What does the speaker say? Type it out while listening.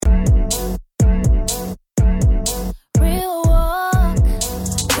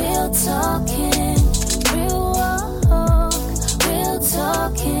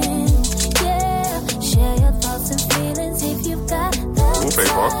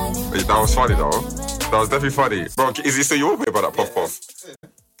That was funny though. That was definitely funny. Bro, is it still your wallpaper, that Puff Puff?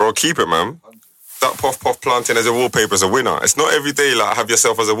 Bro, keep it, man. That Puff Puff planting as a wallpaper is a winner. It's not every day like have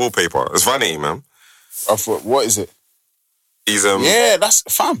yourself as a wallpaper. It's vanity, man. I thought, what is it? He's Yeah, that's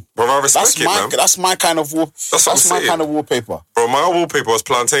fam. Bro, I respect it, man. That's my kind of That's my kind of wallpaper. Bro, my wallpaper was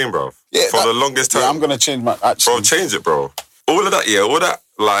plantain, bro. Yeah, for the longest time. Yeah, I'm gonna change my actually. Bro, change it, bro. All of that, yeah, all that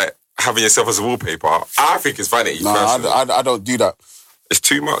like having yourself as a wallpaper, I think it's vanity. No, I don't do that. It's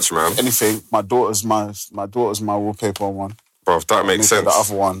too much, man. Anything, my daughter's my wallpaper one. Bro, if that makes sense. The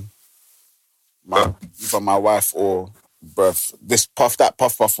other one, either my wife or bruv, that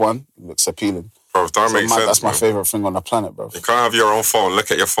puff one looks appealing. Bro, if that makes sense. That's my favourite thing on the planet, bro. You can't have your own phone,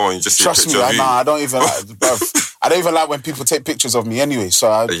 look at your phone, you just see a picture of you. Nah, I don't even like, bruv. I don't even like when people take pictures of me anyway, so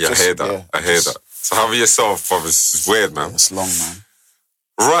I hear that. I hear that. So having yourself, bruv, it's weird, man. Yeah, it's long, man.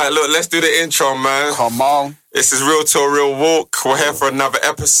 Right, look, let's do the intro, man. Come on. This is Real Talk, Real Walk. We're here for another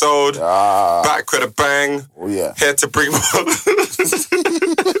episode. Back with a bang. Oh, yeah. Here to bring more...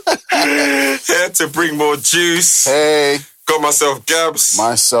 Here to bring more juice. Hey. Got myself Gabs.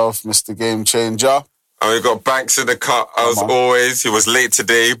 Myself, Mr. Game Changer. And we got Banks in the cut, as always. He was late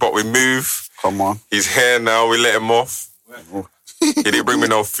today, but we move. Come on. He's here now. We let him off. He didn't bring me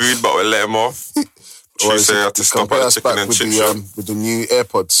no food, but we let him off. Tuesday, I had to stop at the chicken and chip shop. With the new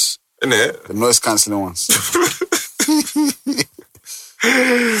AirPods. Innit? The noise-cancelling ones.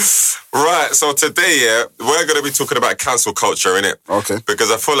 Right, so today, yeah, we're going to be talking about cancel culture, innit? Okay. Because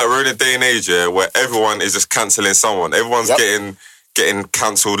I feel like we're in a day and age, yeah, where everyone is just cancelling someone. Everyone's getting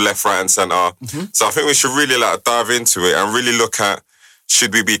cancelled left, right and centre. Mm-hmm. So I think we should really like dive into it and really look at,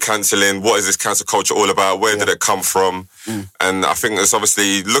 should we be cancelling? What is this cancel culture all about? Where did it come from? And I think it's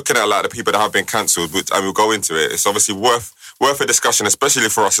obviously looking at like the people that have been cancelled, and we'll go into it. It's obviously worth a discussion, especially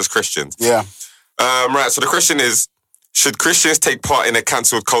for us as Christians. Yeah. Right, so the question is, should Christians take part in a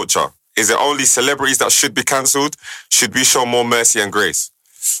cancelled culture? Is it only celebrities that should be cancelled? Should we show more mercy and grace?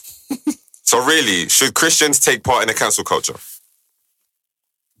 So really, should Christians take part in a cancel culture?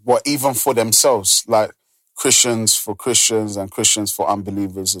 What, even for themselves? Like Christians for Christians and Christians for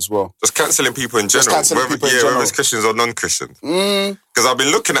unbelievers as well? Just cancelling people in general. Whether it's Christians or non-Christians. Because I've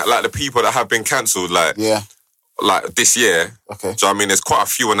been looking at like the people that have been cancelled like this year. Okay. Do you know what I mean? There's quite a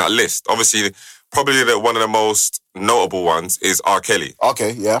few on that list. Obviously, probably one of the most notable ones is R. Kelly.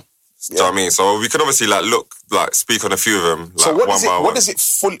 Okay, yeah. Do you know what I mean? So we could obviously speak on a few of them. So what does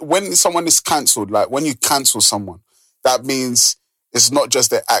it when someone is cancelled, like when you cancel someone, that means it's not just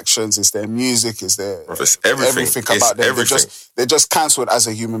their actions, it's their music, it's their everything about them. They're just cancelled as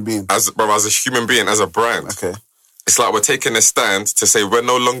a human being. As a human being, as a brand. Okay. It's like we're taking a stand to say we're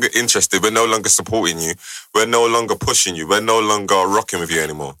no longer interested, we're no longer supporting you, we're no longer pushing you, we're no longer rocking with you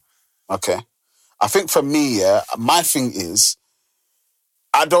anymore. Okay. I think for me, my thing is,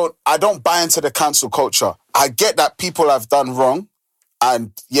 I don't buy into the cancel culture. I get that people have done wrong,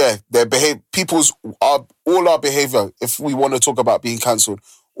 and all our behavior, if we want to talk about being cancelled,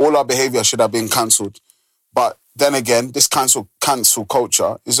 all our behavior should have been cancelled. But then again, this cancel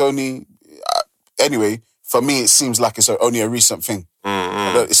culture is only, anyway, for me, it seems like it's only a recent thing.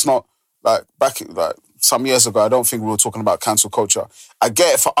 Mm-hmm. It's not like some years ago, I don't think we were talking about cancel culture. I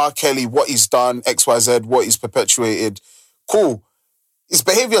get it for R. Kelly, what he's done, XYZ, what he's perpetuated. Cool. His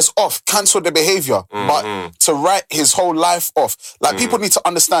behaviour's off. Cancel the behaviour. Mm-hmm. But to write his whole life off, people need to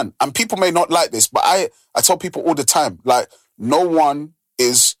understand. And people may not like this, but I tell people all the time, like, no one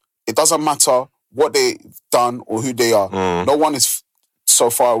is, it doesn't matter what they've done or who they are. No one is so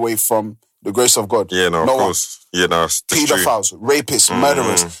far away from the grace of God. Yeah, no, of course. Yeah, no, it's pedophiles, rapists,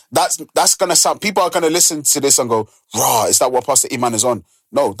 murderers. That's going to sound... People are going to listen to this and go, rah, is that what Pastor Iman is on?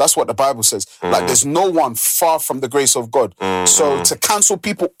 No, that's what the Bible says. Like, there's no one far from the grace of God. So to cancel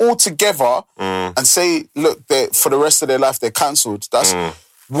people altogether and say, look, for the rest of their life, they're cancelled, that's...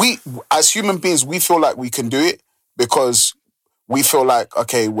 We, as human beings, we feel like we can do it because we feel like,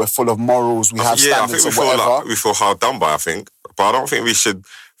 okay, we're full of morals, we have standards or whatever. We feel hard done by, I think. But I don't think we should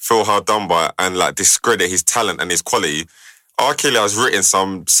feel hard done by and like discredit his talent and his quality. R. Kelly has written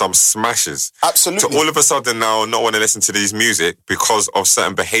some smashes. Absolutely. To all of a sudden now not want to listen to his music because of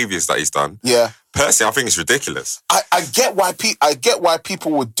certain behaviours that he's done. Yeah. Personally, I think it's ridiculous. I get why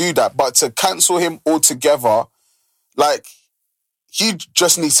people would do that, but to cancel him altogether, like, he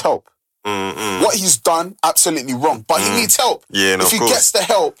just needs help. What he's done, absolutely wrong, but he needs help. Yeah, no, if he gets the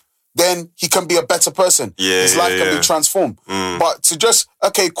help, then he can be a better person. His life can be transformed. But to just,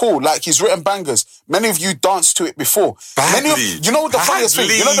 okay, cool, like, he's written bangers. Many of you danced to it before. You know the funniest thing?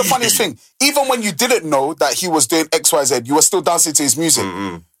 You know the funniest thing? Even when you didn't know that he was doing XYZ, you were still dancing to his music.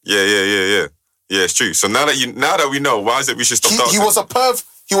 Yeah. Yeah, it's true. So now that we know, why is it we should stop dancing? He was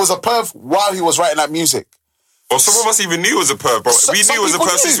a perv while he was writing that music. Well, some of us even knew he was a perv, bro. We knew he was a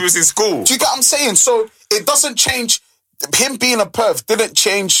perv since he was in school. Do you get what I'm saying? So it doesn't change. Him being a perv didn't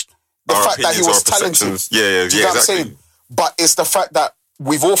change the fact that he was talented. Yeah, Do you get what I'm saying? But it's the fact that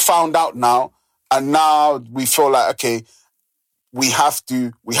we've all found out now, and now we feel like, okay, we have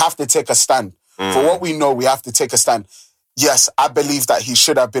to take a stand. For what we know, we have to take a stand. Yes, I believe that he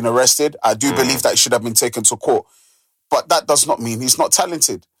should have been arrested. I do believe that he should have been taken to court. But that does not mean he's not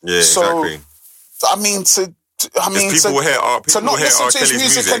talented. Yeah, exactly. I mean, to not listen to his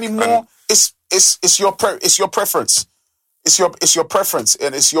music anymore, it's your preference. It's your preference,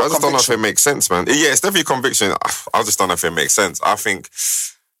 and it's your conviction. I just don't know if it makes sense, man. Yeah, it's definitely conviction. I just don't know if it makes sense. I think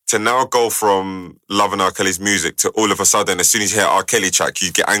to now go from loving R. Kelly's music to all of a sudden, as soon as you hear R. Kelly track,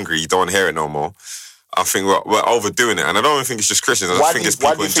 you get angry, you don't want to hear it no more. I think we're overdoing it, and I don't even think it's just Christians. I think it's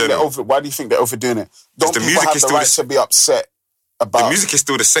people in general. Why do you think they're overdoing it? Don't people have the right to be upset about... The music is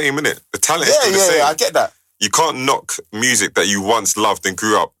still the same, innit? The talent is still the same. Yeah, I get that. You can't knock music that you once loved and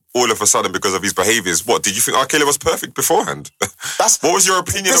grew up all of a sudden because of his behaviours. What, did you think R. Kelly was perfect beforehand? What was your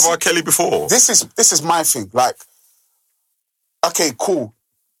opinion of R. Kelly before? This is my thing. Like, okay, cool.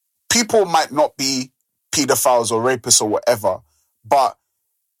 People might not be paedophiles or rapists or whatever, but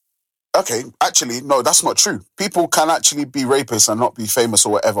okay, actually, no, that's not true. People can actually be rapists and not be famous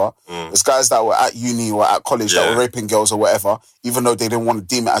or whatever. There's guys that were at uni or at college that were raping girls or whatever, even though they didn't want to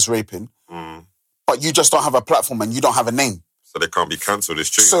deem it as raping. But you just don't have a platform and you don't have a name. So they can't be cancelled, it's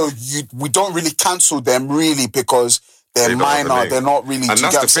true. So we don't really cancel them really because they're minor, they're not really... And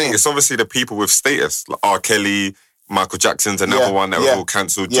that's the thing, it's obviously the people with status, like R. Kelly, Michael Jackson's another one that was all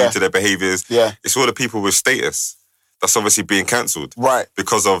cancelled due to their behaviours. Yeah. It's all the people with status that's obviously being cancelled. Right.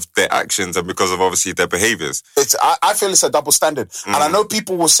 Because of their actions and because of obviously their behaviours. I feel it's a double standard. And I know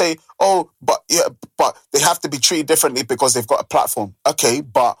people will say, but they have to be treated differently because they've got a platform. Okay,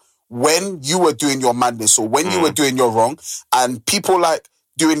 but when you were doing your madness or when you were doing your wrong, and people like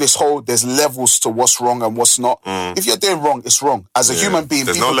doing this whole, there's levels to what's wrong and what's not. If you're doing wrong, it's wrong. As a human being,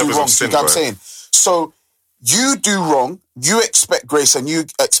 there's people do wrong. You know what I'm saying? So you do wrong, you expect grace and you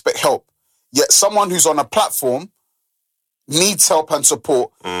expect help. Yet someone who's on a platform needs help and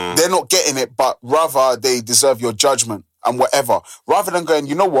support. They're not getting it, but rather they deserve your judgment and whatever. Rather than going,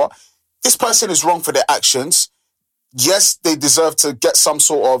 you know what? This person is wrong for their actions. Yes, they deserve to get some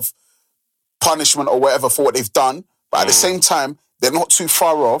sort of punishment or whatever for what they've done. But at the same time, they're not too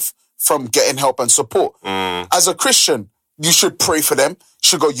far off from getting help and support. As a Christian, you should pray for them. You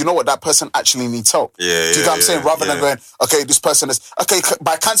should go, you know what, that person actually needs help. Do you know what I'm saying? Rather than going, okay, this person is... Okay,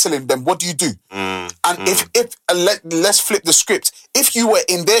 by cancelling them, what do you do? And let's flip the script. If you were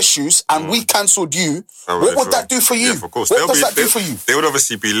in their shoes and we cancelled you, what would that do for you? Yeah, of course. What does that do for you? They would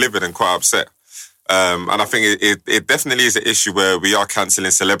obviously be livid and quite upset. And I think it definitely is an issue where we are cancelling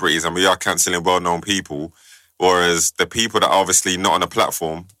celebrities and we are cancelling well-known people, whereas the people that are obviously not on a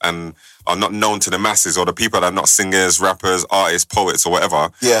platform and are not known to the masses, or the people that are not singers, rappers, artists, poets or whatever,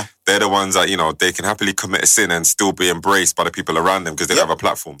 they're the ones that, you know, they can happily commit a sin and still be embraced by the people around them because they don't have a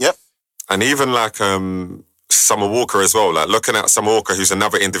platform. And even like Summer Walker as well, like looking at Summer Walker, who's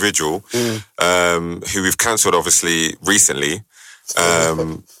another individual who we've cancelled obviously recently.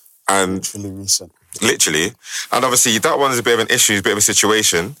 And Literally recent. Literally. And obviously that one is a bit of an issue, a bit of a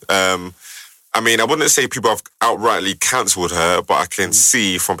situation. I mean, I wouldn't say people have outrightly cancelled her, but I can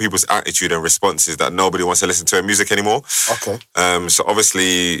see from people's attitude and responses that nobody wants to listen to her music anymore. Okay. So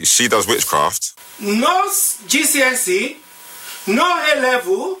obviously she does witchcraft. No GCSE, no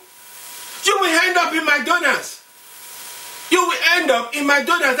A-level, you will end up in McDonald's. You will end up in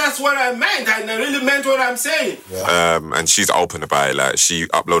McDonald's. That's what I meant. I really meant what I'm saying. And she's open about it. Like, she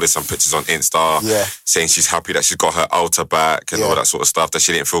uploaded some pictures on Insta saying she's happy that she's got her altar back and all that sort of stuff, that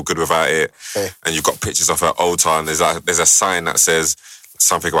she didn't feel good without it. And you've got pictures of her altar and there's a sign that says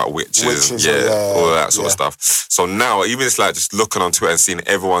something about witches all that sort of stuff. So now, even it's like just looking on Twitter and seeing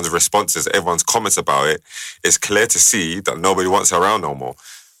everyone's responses, everyone's comments about it, it's clear to see that nobody wants her around no more.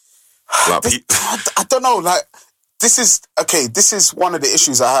 Like, I don't know, like... This is one of the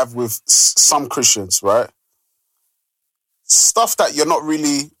issues I have with some Christians, right? Stuff that you're not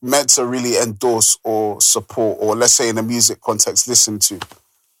really meant to really endorse or support, or let's say in a music context, listen to.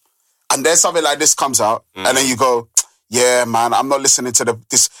 And then something like this comes out, and then you go, yeah, man, I'm not listening to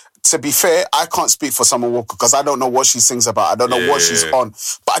this. To be fair, I can't speak for Summer Walker because I don't know what she sings about. I don't know what she's on.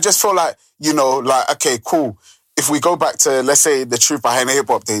 But I just feel like, you know, like, okay, cool. If we go back to, let's say, the truth behind the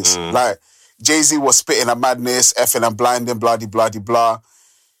hip-hop days, like, Jay-Z was spitting a madness, effing and blinding, blah-de-blah-de-blah.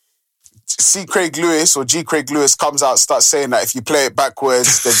 C. Craig Lewis or G. Craig Lewis comes out, starts saying that if you play it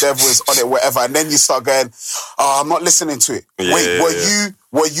backwards, the devil is on it, whatever, and then you start going, "Oh, I'm not listening to it." Yeah, Wait,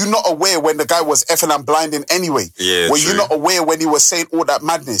 were you not aware when the guy was effing and blinding anyway? Yeah, were true. you not aware when he was saying all that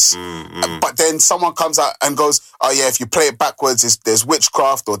madness? But then someone comes out and goes, "Oh yeah, if you play it backwards, there's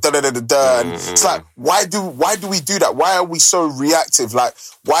witchcraft or da da da da da." And it's like, why do we do that? Why are we so reactive? Like,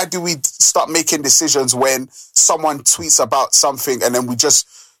 why do we start making decisions when someone tweets about something and then we just,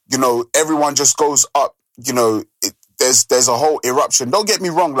 everyone just goes up, there's a whole eruption. Don't get me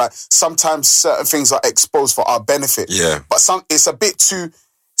wrong, like sometimes certain things are exposed for our benefit. Yeah. But it's a bit too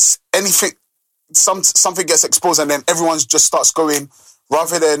something gets exposed and then everyone just starts going,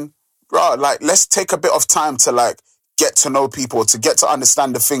 rather than let's take a bit of time to like get to know people, to get to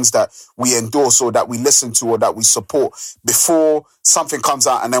understand the things that we endorse or that we listen to or that we support before something comes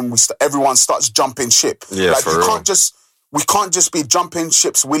out and then everyone starts jumping ship. Yeah, like for real. we can't just be jumping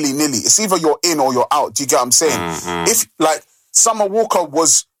ships willy-nilly. It's either you're in or you're out. Do you get what I'm saying? If, like, Summer Walker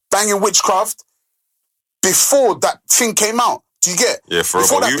was banging witchcraft before that thing came out. Do you get? Yeah, for real.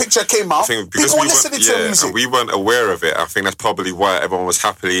 Before that picture came out, people were listening to the music. And we weren't aware of it. I think that's probably why everyone was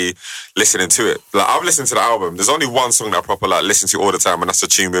happily listening to it. Like, I've listened to the album. There's only one song that I proper listen to all the time, and that's the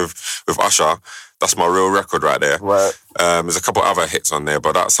tune with Usher. That's my real record right there. Right. There's a couple other hits on there,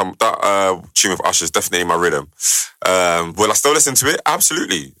 but that tune with Usher is definitely in my rhythm. Will I still listen to it?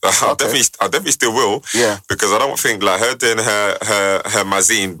 Absolutely. I definitely still will. Yeah. Because I don't think like her doing her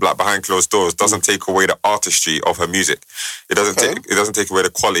magazine like behind closed doors doesn't take away the artistry of her music. It doesn't take away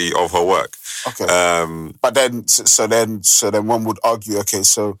the quality of her work. Okay. But then, so then one would argue, okay,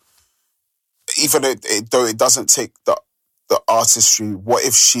 so even though it doesn't take the artistry, what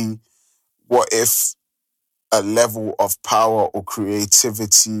if a level of power or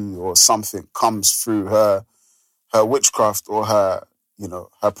creativity or something comes through her witchcraft or her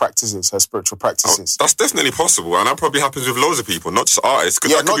practices, her spiritual practices? That's definitely possible, and that probably happens with loads of people, not just artists.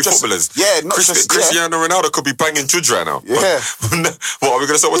 That could be footballers. Yeah, Cristiano Ronaldo could be banging Judge right now. Yeah. What, are we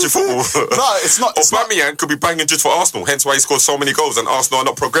going to start watching football? No, it's not. Aubameyang could be banging Judge for Arsenal, hence why he scored so many goals, and Arsenal are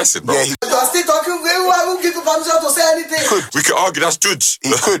not progressing, bro. Yeah, You are still talking. I won't give a thumbs up or say anything. We could argue that's Judge.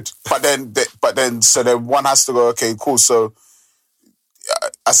 He could, but then one has to go, okay, cool. So,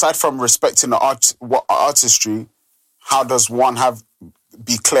 aside from respecting the artistry, how does one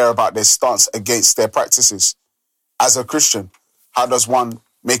be clear about their stance against their practices? As a Christian, how does one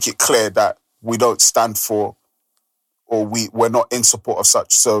make it clear that we don't stand for or we're not in support of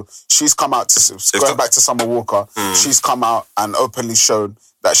such? So she's come out, going back to Summer Walker, she's come out and openly shown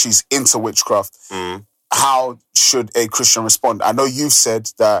that she's into witchcraft. How should a Christian respond? I know you've said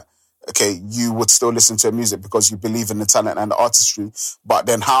that, okay, you would still listen to her music because you believe in the talent and the artistry, but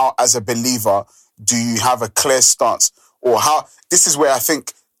then how, as a believer, do you have a clear stance? Or how, this is where I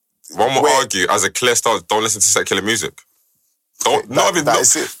think... One would argue, as a clear stance, don't listen to secular music. Don't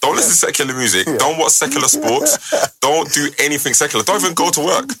listen to secular music. Yeah. Don't watch secular sports. Don't do anything secular. Don't even go to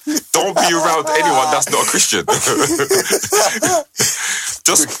work. Don't be around anyone that's not a Christian.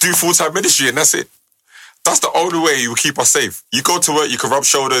 Just do full-time ministry and that's it. That's the only way you will keep us safe. You go to work, you can rub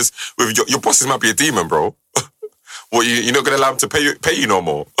shoulders with your bosses might be a demon, bro. What, you're not going to allow them to pay you no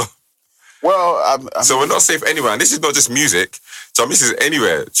more? Well, so we're not safe anywhere. And this is not just music. So this is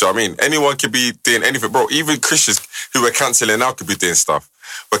anywhere. Do you know what I mean? Anyone could be doing anything. Bro, even Christians who are cancelling now could be doing stuff.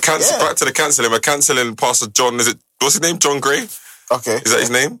 Back to the cancelling. We're cancelling Pastor John. What's his name? John Gray? Okay. Is that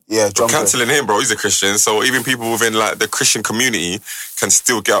his name? Yeah, John Gray. We're cancelling him, bro. He's a Christian. So even people within like the Christian community can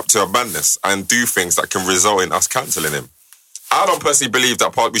still get up to a madness and do things that can result in us cancelling him. I don't personally believe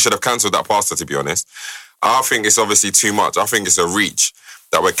that we should have cancelled that pastor, to be honest. I think it's obviously too much. I think it's a reach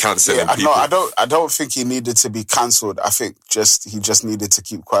that we're cancelling people. No, I don't think he needed to be cancelled. I think he just needed to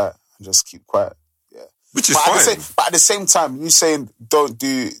keep quiet. Yeah. Which is fine. But at the same time, you saying don't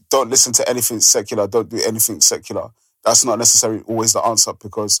listen to anything secular, don't do anything secular. That's not necessarily always the answer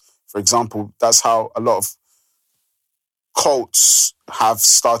because, for example, that's how a lot of cults have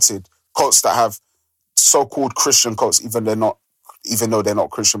started. Cults that have so-called Christian cults, even though they're not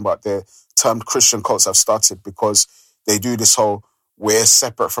Christian, but they're termed Christian cults, have started because they do this whole we're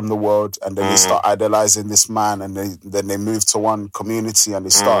separate from the world, and then they start idolizing this man, and then they move to one community and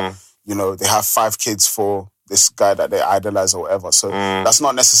they start, they have 5 kids for this guy that they idolize or whatever. So that's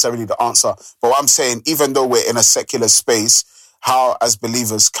not necessarily the answer. But what I'm saying, even though we're in a secular space, how as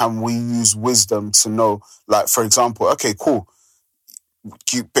believers can we use wisdom to know, like, for example, okay, cool.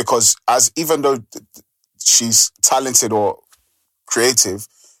 Because even though she's talented or creative,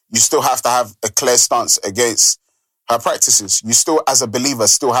 you still have to have a clear stance against her practices. You still, as a believer,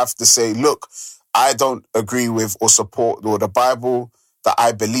 still have to say, look, I don't agree with or support, or the Bible that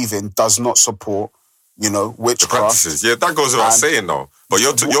I believe in does not support, you know, witchcraft. Practices. Yeah, that goes without saying, though. But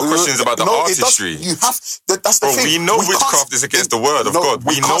your question is about the artistry. You have. That's the Bro, thing. we know witchcraft is against the word of God.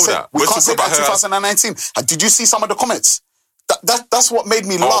 We know that. We can't say that in 2019. Did you see some of the comments? That's what made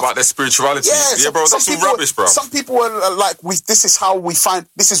me laugh. About their spirituality. Yeah, bro, that's all rubbish, bro. Some people were like, this is how we find,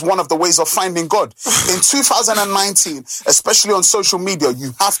 this is one of the ways of finding God. In 2019, especially on social media,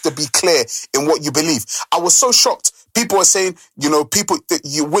 you have to be clear in what you believe. I was so shocked. People were saying, you know,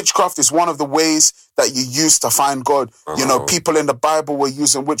 witchcraft is one of the ways that you use to find God. You know, people in the Bible were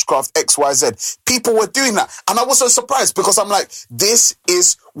using witchcraft, X, Y, Z. People were doing that. And I was so surprised because I'm like, this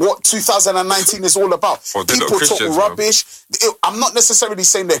is what 2019 is all about. People talk rubbish. I'm not necessarily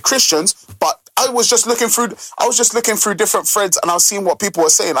saying they're Christians, but I was just looking through different threads and I was seeing what people were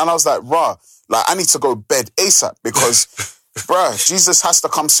saying. And I was like, rah, like I need to go bed ASAP because, bruh, Jesus has to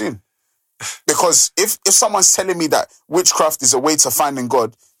come soon. Because if someone's telling me that witchcraft is a way to finding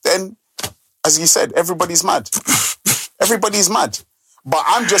God, then, as you said, everybody's mad. Everybody's mad. But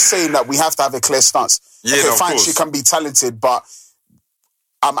I'm just saying that we have to have a clear stance. Yeah, okay, no, fine, she can be talented, but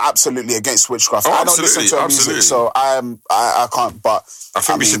I'm absolutely against witchcraft. I don't listen to her music, so I can't. But I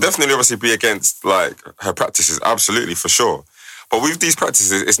think we should definitely obviously be against like her practices, absolutely, for sure. But with these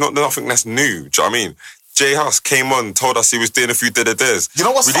practices, it's not nothing that's new. Do you know what I mean? Jay Huss came on, told us he was doing a few da-da-da's. You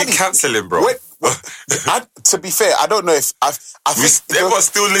know what's funny? We didn't cancel him, bro. To be fair, I don't know if I think everyone's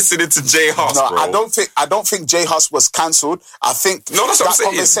still listening to Jay Huss, no, bro. I don't think Jay Huss was cancelled. I think that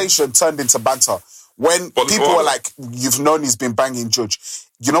conversation turned into banter. When people were like, you've known he's been banging Judge.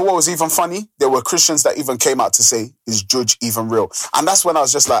 You know what was even funny? There were Christians that even came out to say, is Judge even real? And that's when I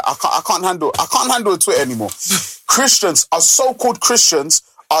was just like, I can't handle Twitter anymore. Christians, so-called Christians,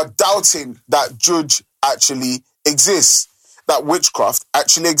 are doubting that Judge actually exists, that witchcraft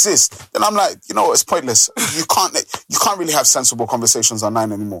actually exists. Then I'm like, you know what, it's pointless. You can't really have sensible conversations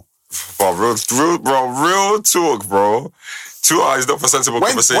online anymore. Bro, real talk, bro. 2 hours not for sensible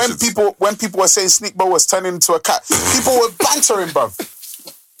conversations. When people were saying Sneak Bo was turning into a cat, people were bantering, bruv.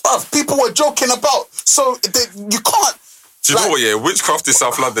 People were joking about. So you can't. Do you know what? Yeah, witchcraft in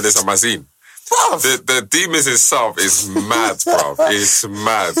South London is a mazine. The demons in South is mad, bruv. It's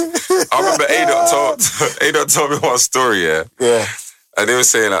mad. I remember A-Dot told me one story, yeah? Yeah. And they were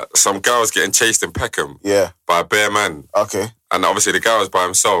saying that some guy was getting chased in Peckham by a bare man. Okay. And obviously the guy was by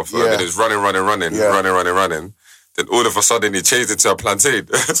himself. And then he was running. Then all of a sudden he changed into a plantain.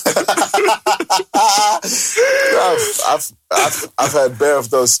 I've heard bare of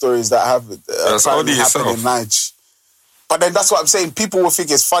those stories that have happened in Niger. But then that's what I'm saying. People will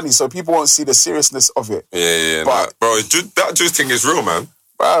think it's funny, so people won't see the seriousness of it. Yeah. But, bro, that Jews thing is real, man.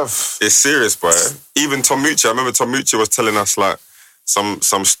 Bruv. It's serious, bro. Even Tom Mucci, I remember Tom Mucci was telling us, like, some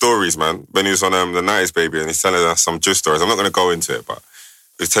stories, man, when he was on the 90s, baby, and he's telling us some Jew stories. I'm not going to go into it, but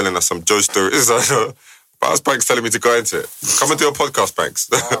he was telling us some Jew stories. But how's Banks telling me to go into it? Come and do a podcast, Banks.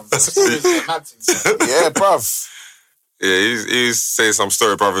 Yeah, bruv. Yeah, he's saying some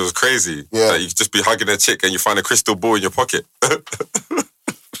story, brother. It was crazy. Yeah. That you just be hugging a chick and you find a crystal ball in your pocket.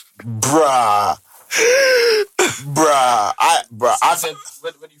 Bruh. I said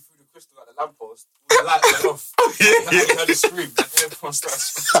when you threw the crystal at the lamppost, the light went off. You heard a scream. Everyone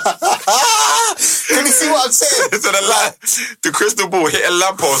starts. Can you see what I'm saying? So the crystal ball hit a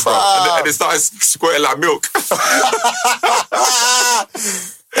lamppost, bro, and it started squirting like milk.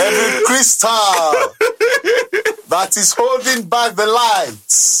 Every crystal that is holding back the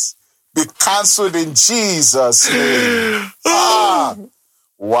lights be cancelled in Jesus' name.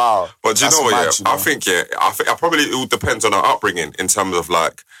 Wow. But do you know what? I think probably it all depends on our upbringing in terms of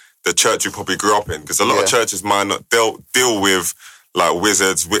like the church you probably grew up in, because a lot of churches might not deal with like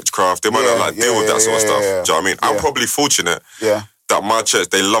wizards, witchcraft. They might not deal with that sort of stuff. Do you know what I mean? I'm probably fortunate. That my church,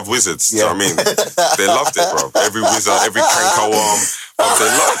 they love wizards. Do you know what I mean? They loved it, bro. Every wizard, every canker worm. They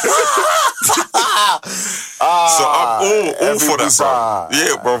love it. So I'm all for that, bro.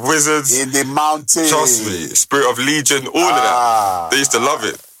 Yeah, bro. Wizards. In the mountains. Trust me. Spirit of Legion, all of that. They used to love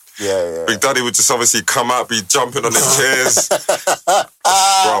it. Yeah. Big Daddy would just obviously come out, be jumping on the chairs.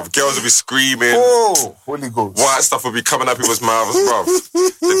 Bro, girls would be screaming. Oh, Holy Ghost. White stuff would be coming out people's mouths, bro.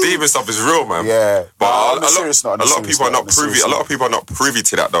 The demon stuff is real, man. Yeah. But a lot of people are not privy. A lot of people are not privy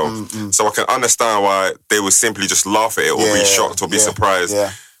to that, though. So I can understand why they would simply just laugh at it or be shocked or be surprised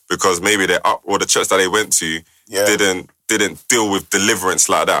because maybe they're up or the church that they went to didn't deal with deliverance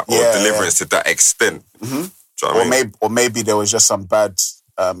like that or deliverance to that extent. Mm-hmm. Do you know what I mean? Or maybe there was just some bad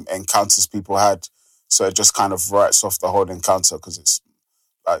encounters people had, so it just kind of writes off the whole encounter because it's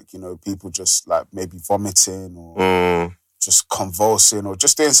like, you know, people just like maybe vomiting or just convulsing or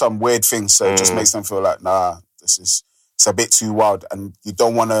just doing some weird things, so it just makes them feel like, nah, this is it's a bit too wild and you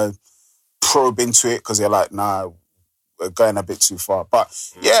don't want to probe into it because you're like, nah, we're going a bit too far. But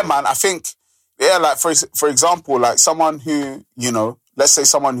yeah, man, I think, yeah, like for example, like someone who, you know, let's say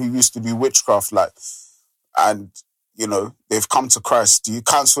someone who used to do witchcraft, like, and, you know, they've come to Christ. Do you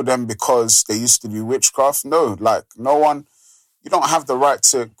cancel them because they used to do witchcraft? No, like no one, you don't have the right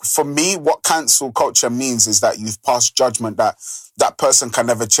to, for me, what cancel culture means is that you've passed judgment that that person can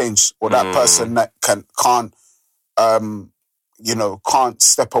never change or that person that can't, you know, can't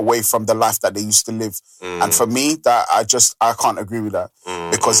step away from the life that they used to live. And for me, that I can't agree with that.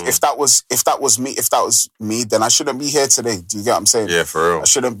 Because if that was me, then I shouldn't be here today. Do you get what I'm saying? Yeah, for real. I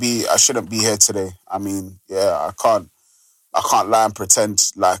shouldn't be here today. I mean, yeah, I can't lie and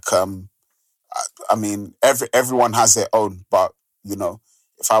pretend like, I mean, everyone has their own, but you know,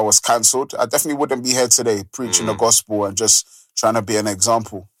 if I was cancelled, I definitely wouldn't be here today preaching the gospel and just trying to be an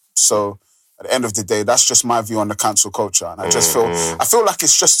example. So at the end of the day, that's just my view on the cancel culture. And I just feel like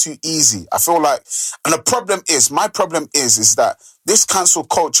it's just too easy. I feel like, and my problem is that this cancel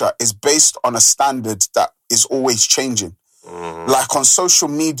culture is based on a standard that is always changing. Like on social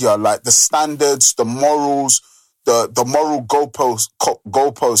media, like the standards, the morals, the moral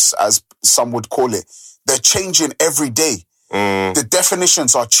goalposts, as some would call it, they're changing every day. The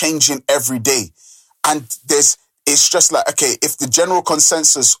definitions are changing every day. And it's just like, okay, if the general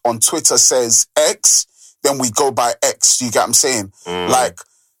consensus on Twitter says X, then we go by X. You get what I'm saying? Like,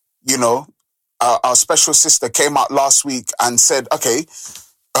 you know, our special sister came out last week and said, okay,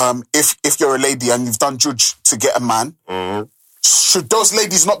 if you're a lady and you've done judge to get a man, should those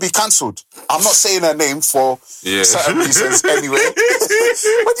ladies not be cancelled? I'm not saying her name for certain reasons anyway.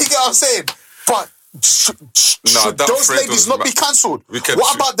 But you get what I'm saying? But should those ladies not be cancelled?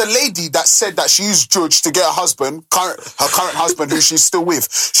 What about the lady that said that she used judge to get her husband, her current husband, who she's still with?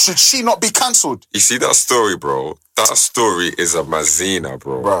 Should she not be cancelled? You see that story, bro? That story is a mazina,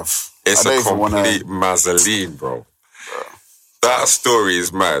 bro. Bruv, it's a complete mazzoline, bro. That story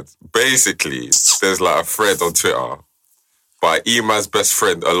is mad. Basically, there's like a thread on Twitter by Ima's best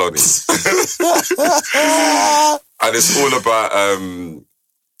friend, Aloni. And it's all about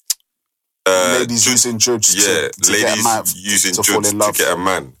ladies using judge to get a man, using judge to get a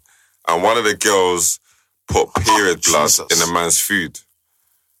man. And one of the girls put period blood in a man's food.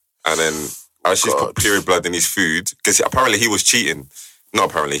 And then as she's put period blood in his food, because apparently he was cheating.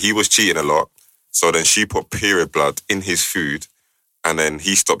 Not apparently, he was cheating a lot. So then she put period blood in his food and then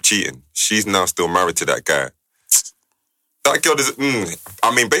he stopped cheating. She's now still married to that guy. That girl doesn't,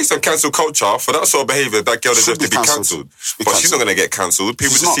 I mean, based on cancel culture, for that sort of behaviour, that girl deserves to be cancelled. But she's not going to get cancelled.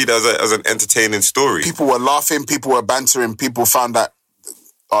 People just see that as an entertaining story. People were laughing, people were bantering, people found that,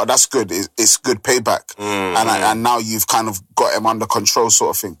 oh, that's good. It's good payback. And now you've kind of got him under control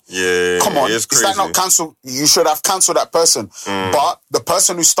sort of thing. Yeah. Come on, is that not cancel? You should have cancelled that person. But the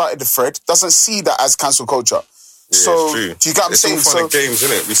person who started the thread doesn't see that as cancel culture. Yeah, so, do you get what I'm saying? It's all fun and games,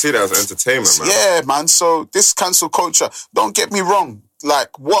 isn't it? We see that as entertainment, man. Yeah, man. So, this cancel culture, don't get me wrong.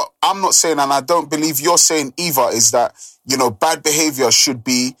 Like, what I'm not saying, and I don't believe you're saying either, is that, you know, bad behaviour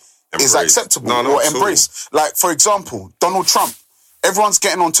is acceptable or embraced. Like, for example, Donald Trump. Everyone's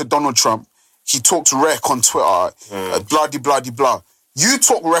getting on to Donald Trump. He talks wreck on Twitter, blah-de-blah-de-blah. You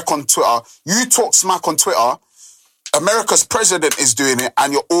talk wreck on Twitter, you talk smack on Twitter, America's president is doing it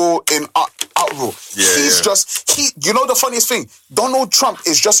and you're all in outroar. You know the funniest thing? Donald Trump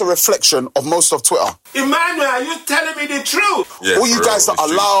is just a reflection of most of Twitter. Emmanuel, are you telling me the truth? Yeah, all you guys that are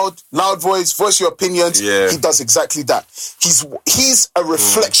loud voice your opinions, he does exactly that. He's a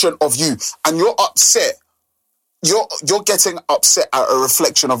reflection of you and you're upset. You're getting upset at a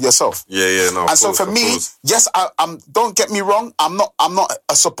reflection of yourself. Yeah, no. And so for me, yes, I'm. Don't get me wrong. I'm not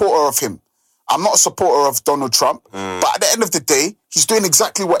a supporter of him. I'm not a supporter of Donald Trump. But at the end of the day, he's doing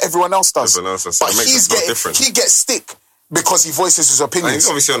exactly what everyone else does. But he gets stick because he voices his opinions. And he's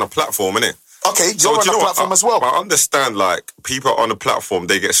obviously on a platform, innit? Okay, you're on a platform as well. I understand, like, people on the platform,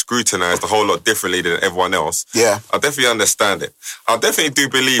 they get scrutinised a whole lot differently than everyone else. Yeah. I definitely understand it. I definitely do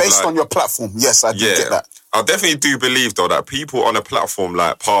believe, based on your platform, yes, I do get that. I definitely do believe, though, that people on a platform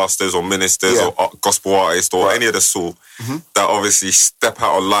like pastors or ministers or gospel artists or any of the sort that obviously step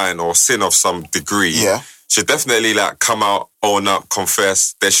out of line or sin of some degree should definitely, like, come out, own up,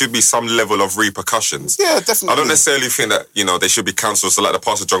 confess. There should be some level of repercussions. Yeah, definitely. I don't necessarily think that, you know, they should be cancelled. So like the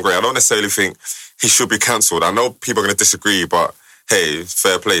Pastor John Gray, I don't necessarily think he should be cancelled. I know people are going to disagree, but hey,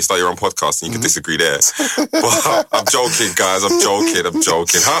 fair play, start your own podcast and you can disagree there. But I'm joking, guys. I'm joking.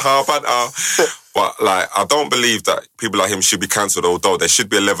 But, like, I don't believe that people like him should be cancelled, although there should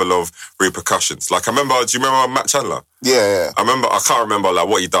be a level of repercussions. Like, do you remember Matt Chandler? Yeah. I can't remember, like,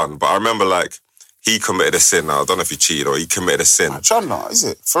 what he done, but I remember, like, he committed a sin. Now, I don't know if he cheated or he committed a sin. John, is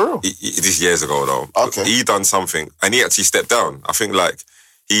it? For real? This years ago, though. Okay. He done something, and he actually stepped down. I think, like,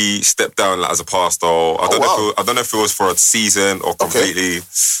 he stepped down like, as a pastor. I don't know if it was for a season or completely.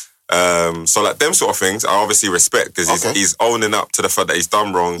 So, like, them sort of things, I obviously respect because he's owning up to the fact that he's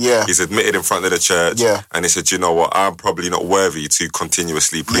done wrong. Yeah. He's admitted in front of the church. Yeah. And he said, you know what, I'm probably not worthy to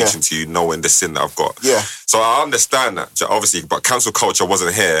continuously preaching to you, knowing the sin that I've got. Yeah. So I understand that, obviously, but cancel culture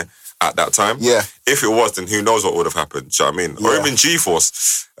wasn't here at that time. Yeah. If it was, then who knows what would have happened. Do you know what I mean? Yeah. Or even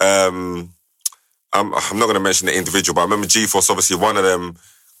G-Force. I'm not going to mention the individual, but I remember G-Force, obviously, one of them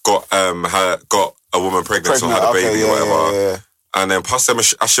got a woman pregnant, so had a baby or whatever. Yeah. And then Pastor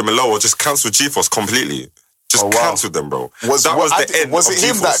Ashimalowo just cancelled G-Force completely. Just cancelled them, bro. Was it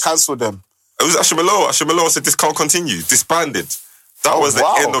him that cancelled them? It was Ashimalowo. Ashimalowo said this can't continue. Disbanded. That was the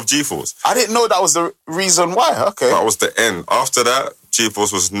end of G-Force. I didn't know that was the reason why. Okay. That was the end. After that,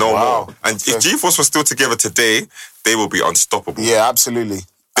 G-Force was no more. And if G-Force was still together today, they will be unstoppable. Yeah, absolutely.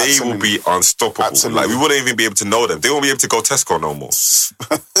 They will be unstoppable. Absolutely. Like, we wouldn't even be able to know them. They won't be able to go Tesco no more.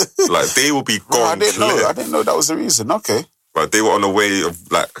 Like, they will be gone. I didn't know that was the reason. Okay. But they were on the way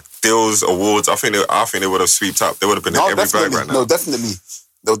of, like, deals, awards. I think they would have sweeped up. They would have been in every bag right now. No, definitely.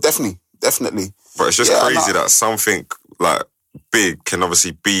 No, definitely. But it's just crazy that something, like, big can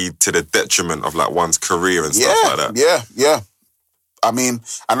obviously be to the detriment of, like, one's career and stuff like that. Yeah. I mean,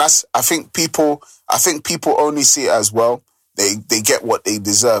 and I think people only see it as, well, they get what they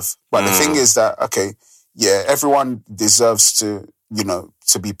deserve. But the thing is that, everyone deserves to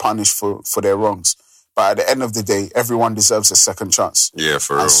be punished for their wrongs. But at the end of the day, everyone deserves a second chance. Yeah,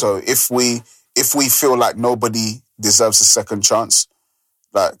 for real. And so if we feel like nobody deserves a second chance,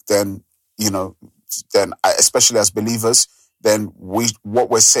 like then especially as believers, then what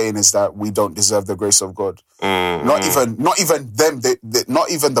we're saying is that we don't deserve the grace of God. Not even them, not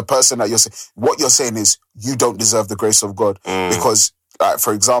even the person that you're saying. What you're saying is you don't deserve the grace of God because,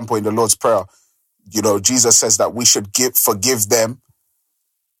 for example, in the Lord's Prayer, Jesus says that we should forgive them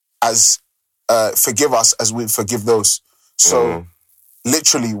as. Forgive us as we forgive those. So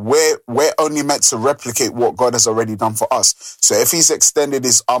literally, we're only meant to replicate what God has already done for us. So if he's extended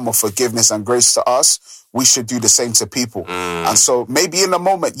his arm of forgiveness and grace to us, we should do the same to people. And so maybe in a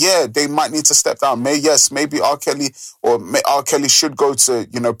moment, they might need to step down. Maybe R. Kelly should go to,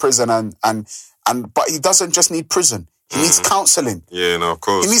 prison but he doesn't just need prison. He needs counseling. Yeah, no, of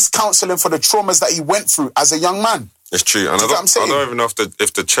course. He needs counseling for the traumas that he went through as a young man. It's true. And I don't even know if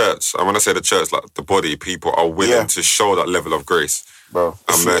the church, and when I say the church, like the body, people are willing to show that level of grace. Bro,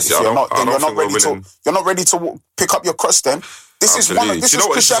 and mercy. You're not ready to pick up your cross then. This is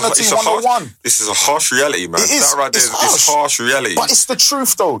Christianity 101. This is a harsh reality, man. It is. That right there is harsh reality. But it's the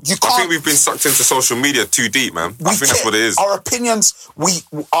truth, though. I think we've been sucked into social media too deep, man. I think that's what it is. Our opinions,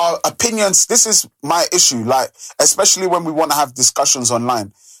 this is my issue, like, especially when we want to have discussions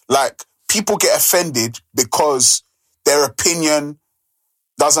online. Like, people get offended because their opinion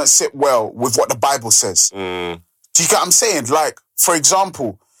doesn't sit well with what the Bible says. Do you get what I'm saying? Like, for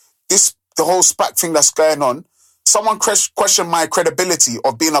example, the whole SPAC thing that's going on, someone questioned my credibility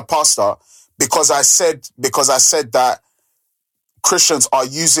of being a pastor because I said that Christians are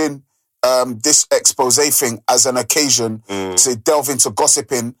using this expose thing as an occasion to delve into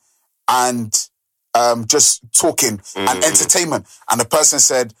gossiping and just talking and entertainment. And the person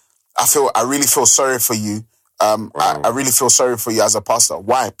said, I really feel sorry for you. I really feel sorry for you as a pastor.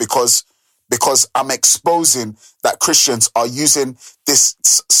 Why? Because I'm exposing that Christians are using this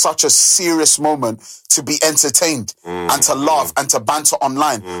such a serious moment to be entertained and to laugh and to banter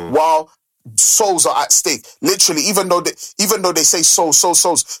online while souls are at stake. Literally, even though they say souls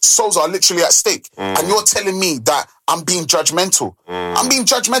are literally at stake. And you're telling me that I'm being judgmental. I'm being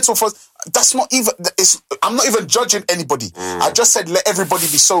judgmental for... That's not even... I'm not even judging anybody. I just said let everybody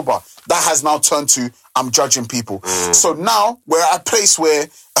be sober. That has now turned to I'm judging people. So now we're at a place where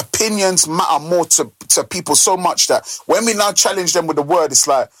opinions matter more to people so much that when we now challenge them with the word, it's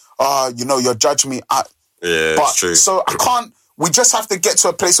like, you're judging me. It's true. So I can't... We just have to get to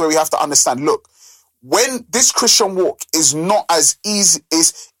a place where we have to understand, look, when this Christian walk is not as easy,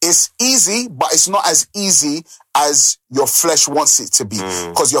 it's easy, but it's not as easy as your flesh wants it to be.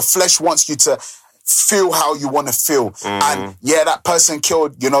 Because your flesh wants you to feel how you want to feel. And that person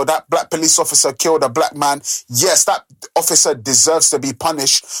killed, that black police officer killed a black man. Yes, that officer deserves to be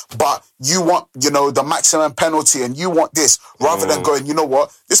punished, but you want, the maximum penalty and you want this rather than going, you know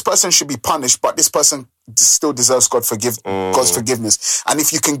what, this person should be punished, but this person still deserves God's forgiveness. And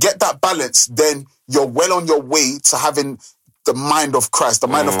if you can get that balance, then you're well on your way to having the mind of Christ, the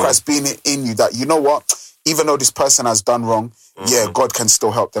mind of Christ being in you, that, you know what, even though this person has done wrong, yeah, God can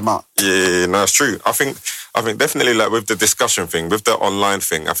still help them out. Yeah, no, it's true. I think definitely like with the discussion thing, with the online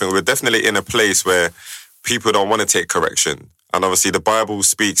thing, I think we're definitely in a place where people don't want to take correction. And obviously the Bible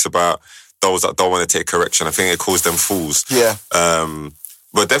speaks about those that don't want to take correction. I think it calls them fools. Yeah.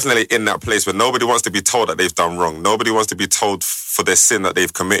 We're definitely in that place where nobody wants to be told that they've done wrong. Nobody wants to be told for their sin that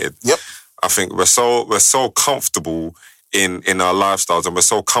they've committed. Yep. I think we're so comfortable in our lifestyles and we're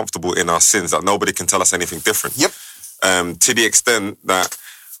so comfortable in our sins that nobody can tell us anything different. Yep. To the extent that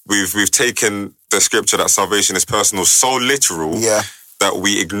we've taken the scripture that salvation is personal so literal that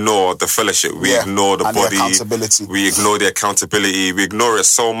we ignore the fellowship, we ignore the body, the accountability. we ignore the accountability, we ignore it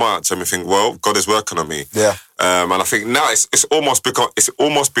so much, and we think, well, God is working on me. Yeah. And I think now it's almost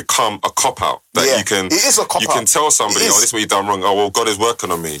become a cop out that you can. It is a cop out. You can tell somebody, oh, this is what you done wrong. Oh, well, God is working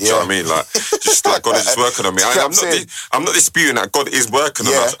on me. Do you know what I mean? Like, just like God is just working on me. I'm not disputing that God is working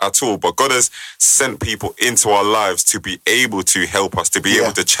on us at all, but God has sent people into our lives to be able to help us, to be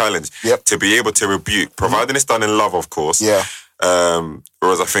able to challenge, to be able to rebuke, providing it's done in love, of course. Yeah.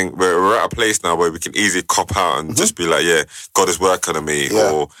 Whereas I think we're at a place now where we can easily cop out and just be like, yeah, God is working on me,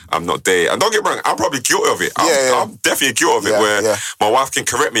 or I'm not there. And don't get me wrong, I'm probably guilty of it. I'm definitely guilty of it where my wife can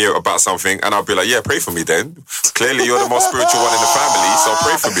correct me about something and I'll be like, yeah, pray for me then. Clearly you're the most spiritual one in the family, so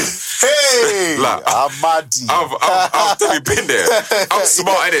pray for me. Hey, like, I've definitely been there. I'm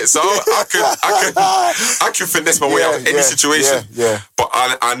smart in it, so I can finesse my way out of any situation. But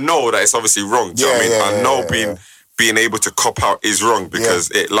I know that it's obviously wrong. Do you know what I mean? I know being able to cop out is wrong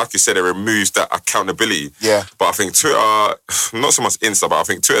because it, like you said, it removes that accountability. Yeah. But I think Twitter, not so much Insta, but I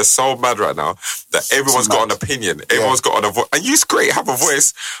think Twitter is so mad right now that everyone's got an opinion. Everyone's got a voice. And it's great, have a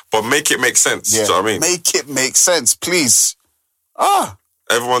voice, but make it make sense. Do you know what I mean? Make it make sense, please.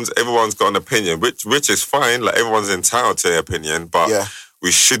 Everyone's got an opinion, which is fine. Like, everyone's entitled to their opinion, but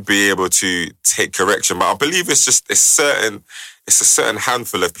we should be able to take correction. But I believe it's a certain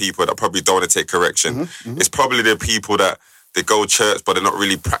handful of people that probably don't want to take correction. It's probably the people that they go to church, but they're not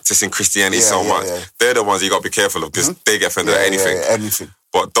really practicing Christianity so much. They're the ones you got to be careful of because they get offended at anything.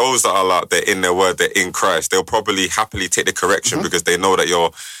 But those that are like, they're in their word, they're in Christ, they'll probably happily take the correction because they know that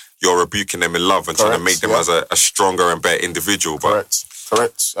you're rebuking them in love and trying to make them as a stronger and better individual. But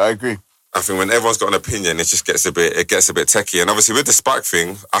Correct. I agree. I think when everyone's got an opinion, it just gets a bit techie. And obviously with the SPAC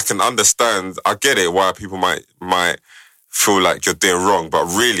thing, I can understand, I get it, why people might feel like you're doing wrong, but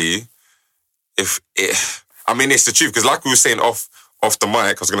really, it's the truth. Because like we were saying off the mic,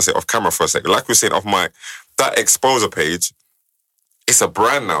 I was going to say off camera for a second, like we were saying off mic, that Exposer page, it's a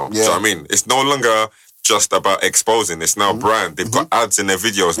brand now. Do you know what I mean? It's no longer just about exposing. It's now brand. They've got ads in their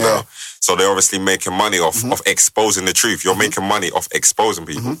videos now. So they're obviously making money off exposing the truth. You're making money off exposing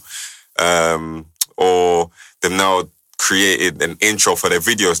people. Or they've now created an intro for their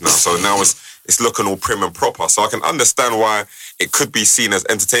videos now. So now it's looking all prim and proper. So I can understand why it could be seen as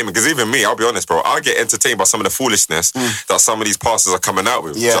entertainment. Because even me, I'll be honest, bro, I get entertained by some of the foolishness that some of these pastors are coming out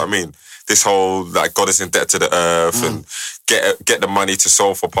with. Do you know what I mean? This whole, like, God is in debt to the earth and get the money to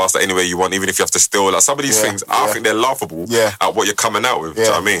sow for pastor any way you want, even if you have to steal. Like, some of these things, I think they're laughable at what you're coming out with. Do you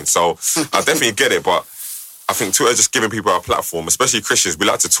know what I mean? So I definitely get it, but I think Twitter just giving people a platform, especially Christians. We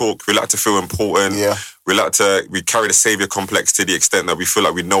like to talk. We like to feel important. We carry the savior complex to the extent that we feel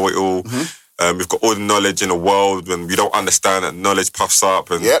like we know it all. We've got all the knowledge in the world, and we don't understand that knowledge puffs up.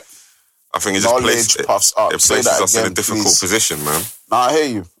 And I think it just puffs up. It places us in a difficult position, man. No, I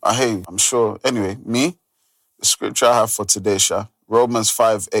hear you. I'm sure. Anyway, the scripture I have for today, Romans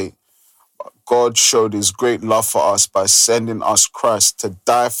 5:8. God showed his great love for us by sending us Christ to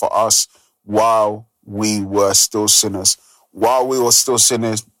die for us while we were still sinners. While we were still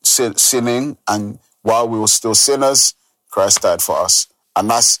sinning, and while we were still sinners, Christ died for us. And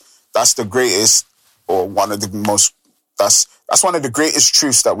that's the greatest, or one of the most, that's one of the greatest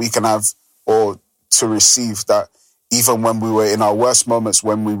truths that we can have or to receive, that even when we were in our worst moments,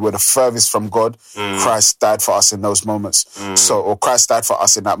 when we were the furthest from God, Christ died for us in those moments. Or Christ died for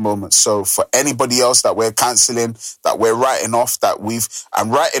us in that moment. So for anybody else that we're cancelling, that we're writing off,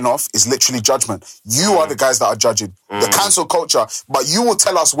 and writing off is literally judgment. You are the guys that are judging. The cancel culture, but you will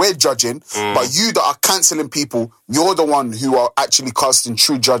tell us we're judging, but you that are cancelling people, you're the one who are actually casting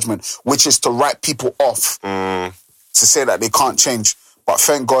true judgment, which is to write people off, to say that they can't change. But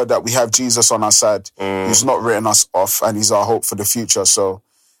thank God that we have Jesus on our side. He's not written us off, and he's our hope for the future. So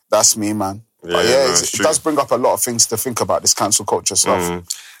that's me, man. It does bring up a lot of things to think about, this cancel culture stuff.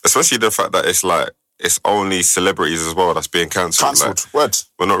 Especially the fact that it's only celebrities as well that's being cancelled. Like,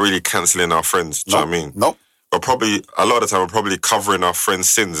 we're not really cancelling our friends. Do you know what I mean? Nope. But probably, a lot of the time, we're probably covering our friends'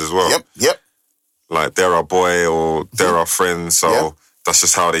 sins as well. Yep. Like, they're our boy or they're our friend, so that's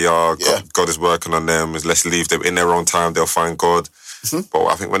just how they are. Yeah. God is working on them. Let's leave them in their own time. They'll find God. But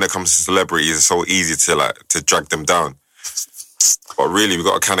I think when it comes to celebrities, it's so easy to drag them down. But really, we've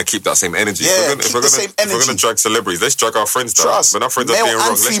got to kind of keep that same energy. Yeah, if we're going to drag celebrities, let's drag our friends down. Trust. When our friends are being wrong,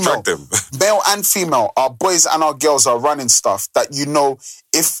 let's drag them. Male and female, our boys and our girls are running stuff that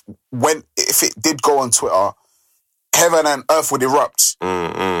if it did go on Twitter, heaven and earth would erupt.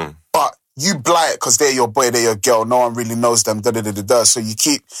 But you blight it because they're your boy, they're your girl. No one really knows them. So you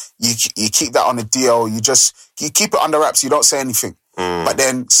keep that on the DL. You keep it under wraps. You don't say anything. But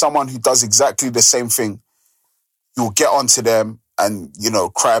then someone who does exactly the same thing, you'll get onto them and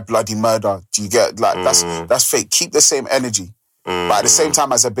cry bloody murder. Do you get that's fake? Keep the same energy. But at the same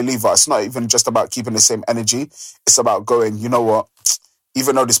time, as a believer, it's not even just about keeping the same energy. It's about going, you know what?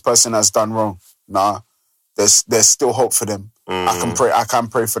 Even though this person has done wrong, there's still hope for them. I can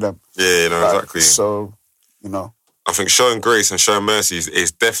pray for them. Yeah, exactly. So, I think showing grace and showing mercy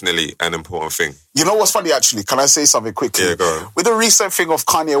is definitely an important thing. You know what's funny, actually? Can I say something quickly? Yeah, go on. With the recent thing of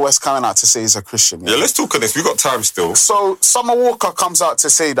Kanye West coming out to say he's a Christian. Yeah, let's talk on this. We've got time still. So, Summer Walker comes out to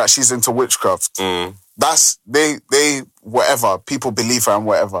say that she's into witchcraft. That's, they whatever, people believe her and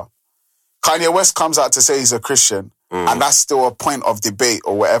whatever. Kanye West comes out to say he's a Christian, and that's still a point of debate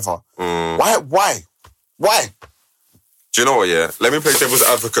or whatever. Why? Do you know what, yeah? Let me play devil's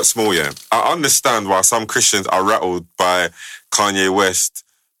advocate small, yeah? I understand why some Christians are rattled by Kanye West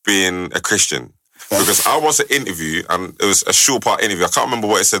being a Christian. Yeah. Because I watched an interview, and it was a short part interview. I can't remember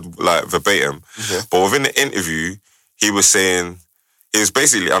what it said, like, verbatim. Okay. But within the interview, he was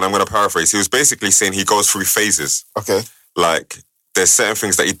basically, and I'm going to paraphrase, he was basically saying he goes through phases. Okay. Like, there's certain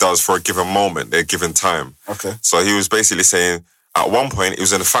things that he does for a given moment, a given time. Okay. So he was basically saying, at one point, he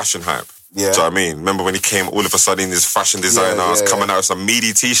was in a fashion hype. Yeah. Do you know what I mean? Remember when he came all of a sudden, this fashion designer was coming out with some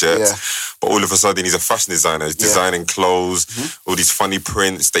meaty t-shirts, but all of a sudden he's a fashion designer. He's designing clothes, all these funny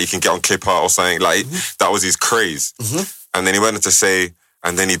prints that you can get on clip art or something. Like, that was his craze. And then he went on to say,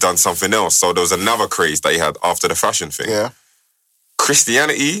 and then he done something else. So there was another craze that he had after the fashion thing. Yeah.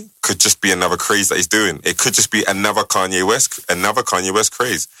 Christianity could just be another craze that he's doing. It could just be another Kanye West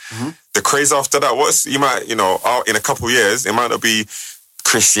craze. The craze after that, you might, in a couple of years, it might not be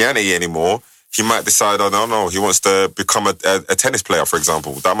Christianity anymore. He might decide, he wants to become a tennis player, for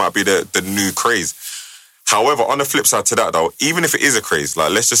example. That might be the new craze. However, on the flip side to that, though, even if it is a craze,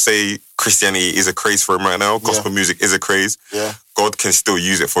 like, let's just say Christianity is a craze for him right now, gospel music is a craze, God can still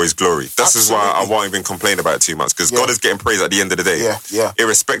use it for his glory. This is why I won't even complain about it too much, because God is getting praise at the end of the day.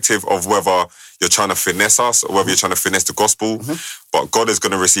 Irrespective of whether you're trying to finesse us or whether you're trying to finesse the gospel, but God is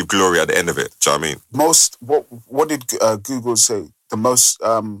going to receive glory at the end of it. Do you know what I mean? What did Google say? The most,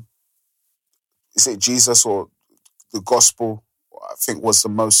 is it Jesus or the gospel, I think, was the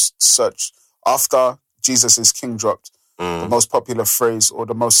most searched. After Jesus is King dropped, the most popular phrase or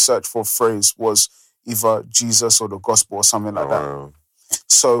the most searched for phrase was either Jesus or the gospel or something like that.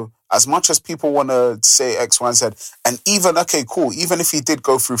 So as much as people want to say X, Y, and Z, and even if he did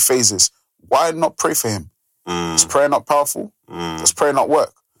go through phases, why not pray for him? Is prayer not powerful? Does prayer not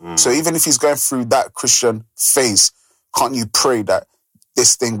work? So even if he's going through that Christian phase, can't you pray that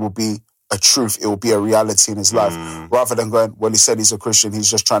this thing will be a truth, it will be a reality in his life, rather than going, well, he said he's a Christian, he's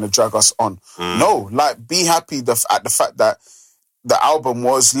just trying to drag us on. No, like, be happy at the fact that the album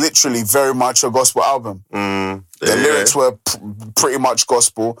was literally very much a gospel album. The lyrics were pretty much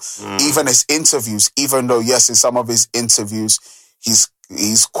gospel. Even his interviews, even though, yes, in some of his interviews, he's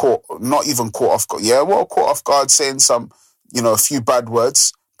not even caught off guard. Yeah, well, caught off guard saying some, a few bad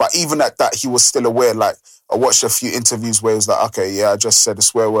words. But even at that, he was still aware. Like, I watched a few interviews where he was like, okay, yeah, I just said a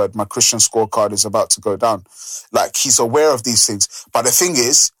swear word. My Christian scorecard is about to go down. Like, he's aware of these things. But the thing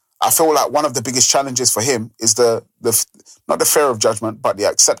is, I feel like one of the biggest challenges for him is the not the fear of judgment, but the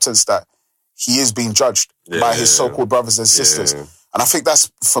acceptance that he is being judged by his so-called brothers and sisters. And I think that's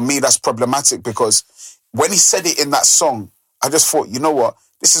problematic, because when he said it in that song, I just thought, you know what?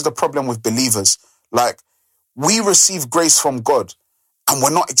 This is the problem with believers. Like, we receive grace from God, and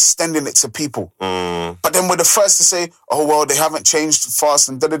we're not extending it to people. But then we're the first to say, oh, well, they haven't changed fast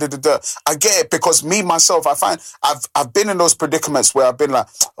and da-da-da-da-da. I get it, because me, myself, I find I've been in those predicaments where I've been like,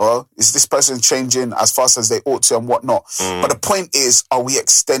 oh, is this person changing as fast as they ought to and whatnot? But the point is, are we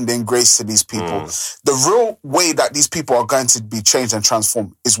extending grace to these people? The real way that these people are going to be changed and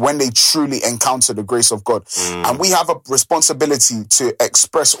transformed is when they truly encounter the grace of God. And we have a responsibility to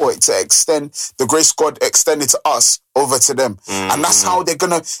express or to extend the grace God extended to us over to them. And that's how they're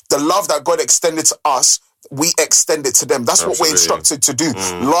gonna, the love that God extended to us, we extend it to them. That's what we're instructed to do.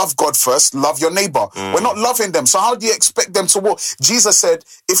 Love God first, love your neighbor. We're not loving them, so how do you expect them to walk? Jesus said,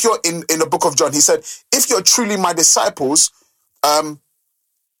 if you're in the book of John, he said, if you're truly my disciples,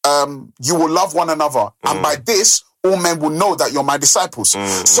 you will love one another, and by this all men will know that you're my disciples.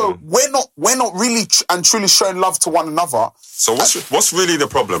 So we're not really and truly showing love to one another. So what's really the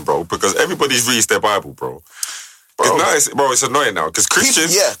problem, bro? Because everybody reads their Bible, bro. It's annoying now because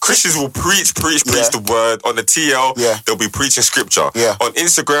Christians will preach the word on the TL. They'll be preaching scripture on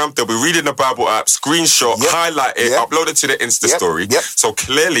Instagram. They'll be reading the Bible app, screenshot, highlight it, upload it to their Insta story. So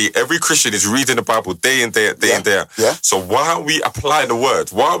clearly, every Christian is reading the Bible day in day out. So why aren't we applying the word?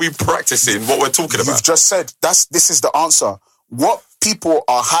 Why are we practicing what we're talking about? You've just said this is the answer. What people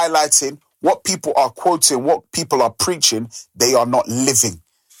are highlighting, what people are quoting, what people are preaching, they are not living.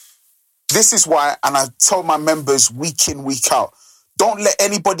 This is why, and I tell my members week in, week out, don't let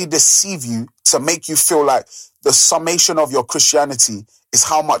anybody deceive you to make you feel like the summation of your Christianity is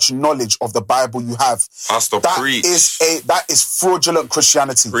how much knowledge of the Bible you have. That is fraudulent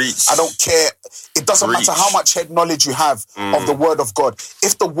Christianity. Preach. I don't care. It doesn't matter how much head knowledge you have of the Word of God.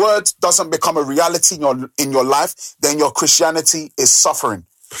 If the Word doesn't become a reality in your life, then your Christianity is suffering.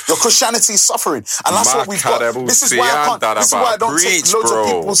 Your Christianity is suffering, and that's what we've got. This is why I don't take loads of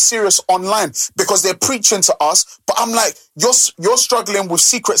people serious online, because they're preaching to us. But I'm like, you're struggling with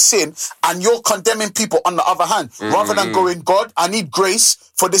secret sin, and you're condemning people on the other hand, rather than going, God, I need grace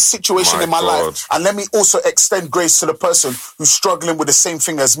for this situation in my life, and let me also extend grace to the person who's struggling with the same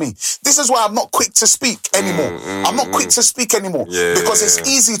thing as me. This is why I'm not quick to speak anymore. I'm not quick to speak anymore because it's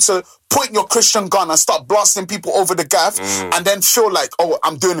easy to point your Christian gun and start blasting people over the gaff and then feel like, oh,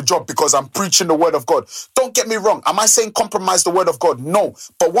 I'm doing a job because I'm preaching the word of God. Don't get me wrong. Am I saying compromise the word of God? No.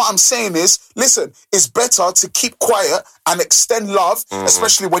 But what I'm saying is, listen, it's better to keep quiet and extend love,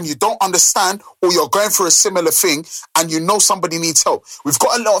 especially when you don't understand or you're going through a similar thing and you know somebody needs help. We've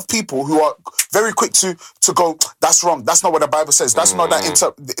got a lot of people who are very quick to go, that's wrong. That's not what the Bible says. That's not that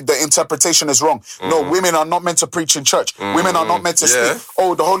the interpretation is wrong. No, women are not meant to preach in church. Women are not meant to speak.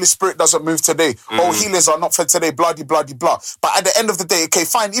 Oh, the Holy Spirit doesn't move today. Oh, healings are not for today, blah, blah, blah, blah. But at the end of the day, okay,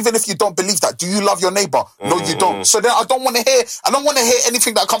 fine, even if you don't believe that, do you love your neighbor? No, you don't. So then I don't want to hear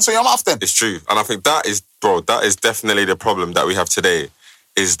anything that comes from your mouth then. It's true. And I think that is definitely the problem that we have today,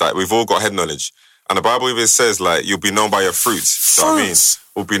 is that we've all got head knowledge. And the Bible even says, like, you'll be known by your fruits. You know what I mean?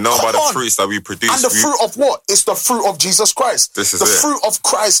 We'll be known by the fruits that we produce. And the fruit of what? It's the fruit of Jesus Christ. This is the fruit of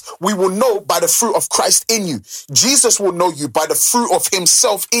Christ. We will know by the fruit of Christ in you. Jesus will know you by the fruit of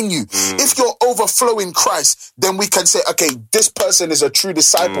himself in you. If you're overflowing Christ, then we can say, okay, this person is a true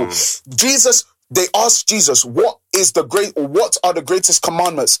disciple. They asked Jesus, what are the greatest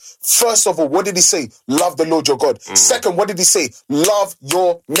commandments? First of all, what did he say? Love the Lord your God. Second, what did he say? Love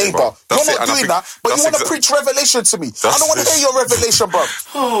your neighbor. You're not doing that, but you want to preach revelation to me. I don't want to hear your revelation, bro.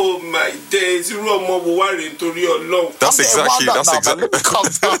 Oh my days. That's exactly. Let me calm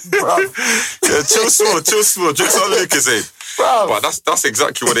down, bro. Yeah, chill small. Just on Lucas, But that's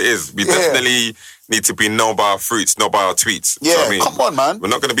exactly what it is. We definitely need to be known by our fruits, not by our tweets. Yeah, you know what I mean? Come on, man. We're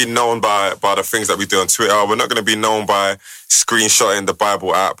not going to be known by the things that we do on Twitter. We're not going to be known by screenshotting the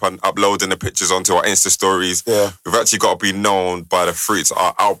Bible app and uploading the pictures onto our Insta stories. Yeah. We've actually got to be known by the fruits,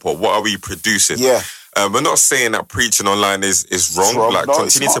 our output. What are we producing? Yeah. We're not saying that preaching online is wrong. Like,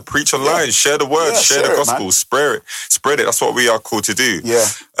 continue to preach online. Yeah. Share the word. Share the gospel. Spread it. That's what we are called to do. Yeah.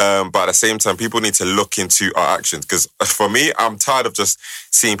 But at the same time, people need to look into our actions. Because for me, I'm tired of just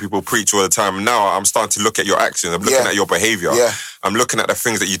seeing people preach all the time. Now I'm starting to look at your actions. I'm looking at your behavior. Yeah. I'm looking at the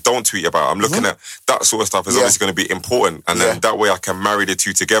things that you don't tweet about. I'm looking at that sort of stuff is obviously going to be important. And then that way I can marry the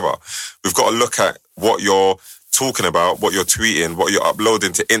two together. We've got to look at what you're talking about, what you're tweeting, what you're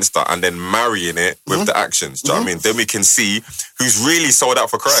uploading to Insta, and then marrying it with the actions. Do you know what I mean? Then we can see who's really sold out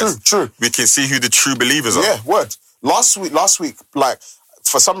for Christ. True. We can see who the true believers are. Yeah, word. Last week, like,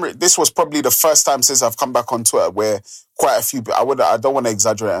 for some reason, this was probably the first time since I've come back on Twitter where quite a few, I don't want to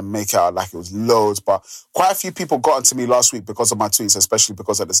exaggerate and make it out like it was loads, but quite a few people got onto me last week because of my tweets, especially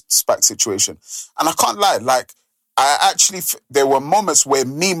because of the SPAC situation. And I can't lie, like, there were moments where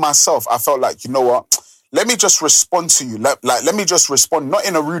myself, I felt like, you know what? Let me just respond to you. Let me just respond, not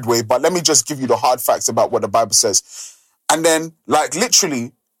in a rude way, but let me just give you the hard facts about what the Bible says. And then, like,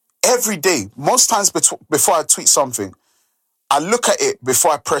 literally every day, most times before I tweet something, I look at it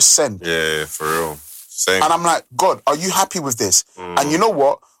before I press send. Yeah, for real. Same. And I'm like, God, are you happy with this? And you know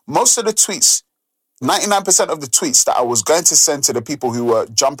what? Most of the tweets, 99% of the tweets that I was going to send to the people who were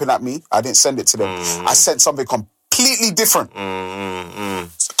jumping at me, I didn't send it to them. I sent something completely different.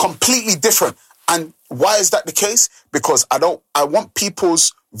 Completely different. And why is that the case? Because I want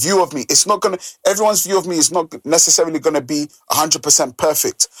people's view of me. Everyone's view of me is not necessarily going to be 100%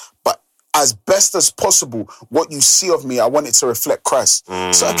 perfect. But as best as possible, what you see of me, I want it to reflect Christ.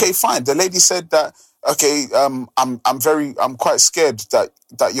 So, okay, fine. The lady said that okay, I'm quite scared that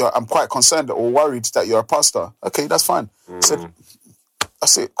I'm quite concerned or worried that you're a pastor. Okay, that's fine. I said,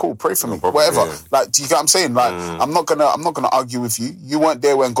 that's it. Cool. Pray for me. Whatever. Yeah. Like, do you get what I'm saying? Like, I'm not gonna argue with you. You weren't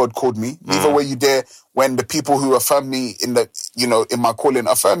there when God called me. Neither were you there when the people who affirm me in my calling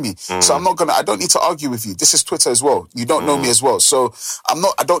affirm me. So I don't need to argue with you. This is Twitter as well. You don't know me as well. So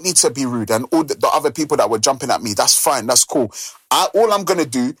I don't need to be rude. And all the other people that were jumping at me, that's fine. That's cool. All I'm gonna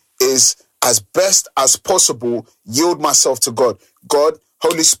do is, as best as possible, yield myself to God. God,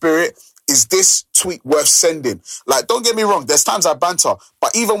 Holy Spirit, is this tweet worth sending? Like, don't get me wrong, there's times I banter,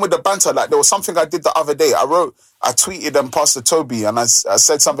 but even with the banter, like, there was something I did the other day. I tweeted Pastor Toby, and I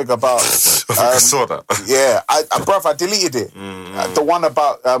said something about... I saw that. Yeah, I deleted it. The one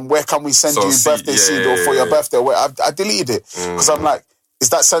about where can we send you birthday seed or for your birthday. I deleted it, because I'm like, is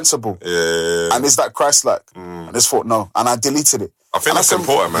that sensible? Yeah. And is that Christ-like? And I just thought, no. And I deleted it. I think that's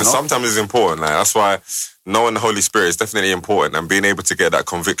important, man. Sometimes it's important. Like, that's why knowing the Holy Spirit is definitely important, and being able to get that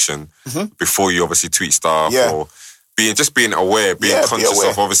conviction before you obviously tweet stuff, or being aware, being conscious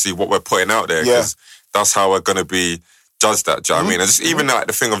of obviously what we're putting out there, because that's how we're going to be judged at. Do you know what I mean? And just even like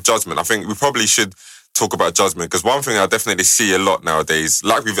the thing of judgment, I think we probably should talk about judgment, because one thing I definitely see a lot nowadays,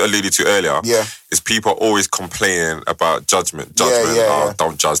 like we've alluded to earlier, is people always complaining about judgment. Don't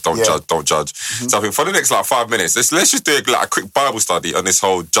judge. So I think for the next 5 minutes, let's just do a quick Bible study on this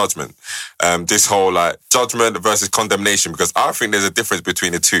whole judgment, this whole judgment versus condemnation, because I think there's a difference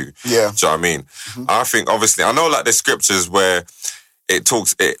between the two. Do you know what I mean? I think obviously, I know the scriptures where it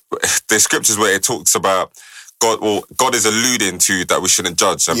talks about God is alluding to that we shouldn't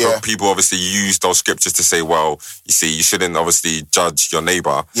judge. And people obviously use those scriptures to say, well, you see, you shouldn't obviously judge your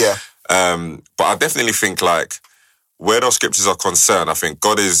neighbor. But I definitely think where those scriptures are concerned, I think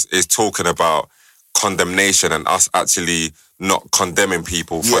God is talking about condemnation and us actually not condemning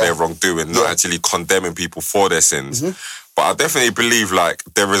people for their wrongdoing, not actually condemning people for their sins. But I definitely believe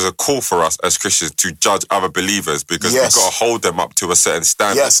there is a call for us as Christians to judge other believers, because we've got to hold them up to a certain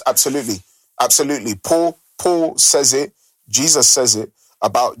standard. Yes, absolutely. Absolutely. Paul says it, Jesus says it,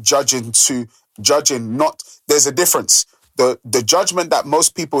 about judging not... There's a difference. The judgment that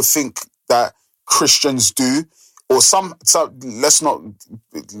most people think that Christians do, or some let's not,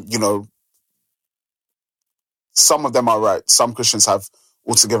 some of them are right. Some Christians have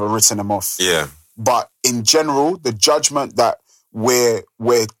altogether written them off. Yeah. But in general, the judgment that we're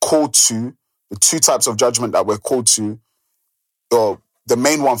called to, the two types of judgment that we're called to, or the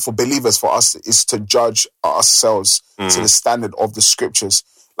main one for believers, for us, is to judge ourselves to the standard of the scriptures.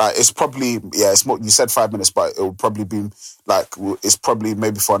 It's probably, it's more, you said 5 minutes, but it will probably be it's probably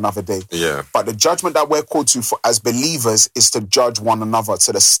maybe for another day. Yeah. But the judgment that we're called to as believers is to judge one another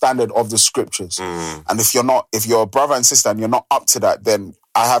to the standard of the scriptures. And if you're a brother and sister and you're not up to that, then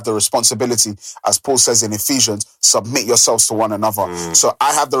I have the responsibility, as Paul says in Ephesians, submit yourselves to one another. So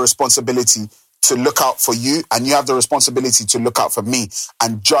I have the responsibility to look out for you, and you have the responsibility to look out for me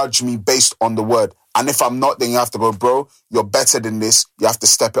and judge me based on the word. And if I'm not, then you have to go, bro, you're better than this. You have to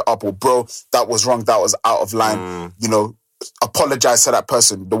step it up. Or, bro, that was wrong. That was out of line. Apologize to that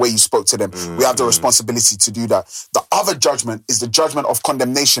person the way you spoke to them. We have the responsibility to do that. The other judgment is the judgment of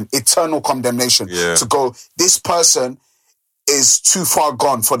condemnation, eternal condemnation. To go, this person is too far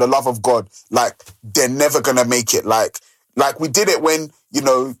gone for the love of God. They're never going to make it. Like we did it when,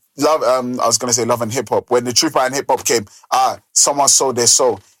 Love, I was going to say Love and Hip Hop. When the True Power and Hip Hop came, someone sold their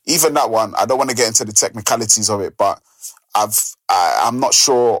soul. Even that one, I don't want to get into the technicalities of it, but I'm not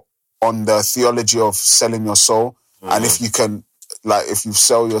sure on the theology of selling your soul. And if you can, if you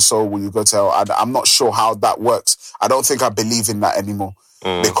sell your soul, will you go to hell? I'm not sure how that works. I don't think I believe in that anymore.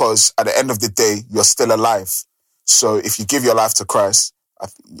 Because at the end of the day, you're still alive. So if you give your life to Christ,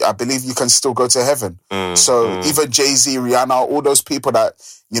 I believe you can still go to heaven. So even Jay-Z, Rihanna, all those people that,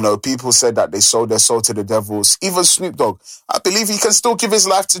 people said that they sold their soul to the devils, even Snoop Dogg, I believe he can still give his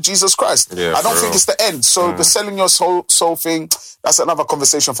life to Jesus Christ. I don't think it's the end. So the selling your soul thing, that's another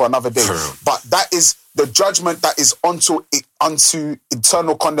conversation for another day. But that is the judgment that is unto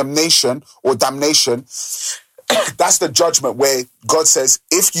eternal condemnation or damnation. That's the judgment where God says,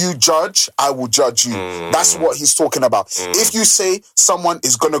 if you judge, I will judge you. That's what he's talking about. If you say someone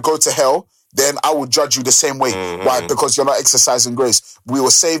is going to go to hell, then I will judge you the same way. Why? Because you're not exercising grace. We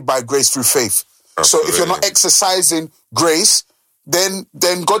were saved by grace through faith. Absolutely. So if you're not exercising grace, then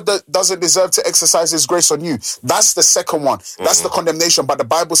God doesn't deserve to exercise his grace on you. That's the second one. That's the condemnation. But the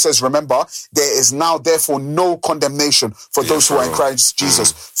Bible says, remember, there is now therefore no condemnation for those who are in Christ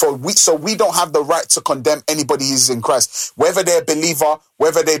Jesus. So we don't have the right to condemn anybody who is in Christ. Whether they're a believer,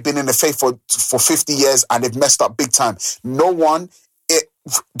 whether they've been in the faith for 50 years and they've messed up big time. No one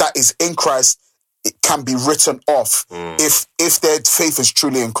that is in Christ it can be written off if their faith is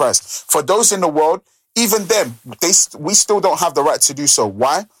truly in Christ. For those in the world, even them, we still don't have the right to do so.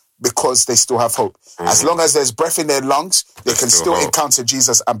 Why? Because they still have hope. As long as there's breath in their lungs, they can still encounter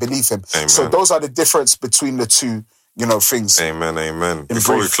Jesus and believe him. Amen. So those are the difference between the two, things. Amen.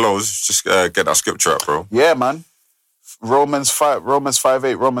 Before we close, just get that scripture up, bro. Yeah, man. Romans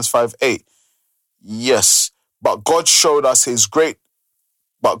 5:8. Yes. But God showed his great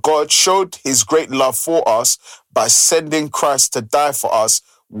love for us by sending Christ to die for us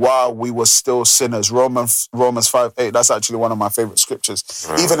while we were still sinners. Romans 5:8. That's actually one of my favorite scriptures.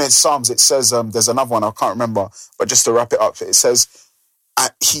 Even in Psalms, it says, there's another one I can't remember, but just to wrap it up, it says,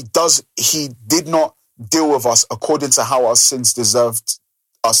 he did not deal with us according to how our sins deserved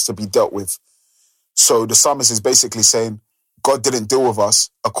us to be dealt with. So the psalmist is basically saying, God didn't deal with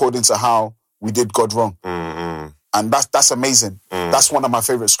us according to how we did God wrong. And that's amazing. That's one of my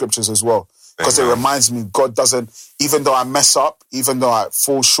favorite scriptures as well. Because it reminds me, God doesn't, even though I mess up, even though I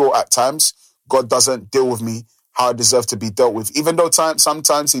fall short at times, God doesn't deal with me how I deserve to be dealt with. Even though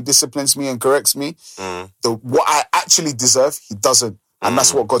sometimes he disciplines me and corrects me, what I actually deserve, he doesn't. And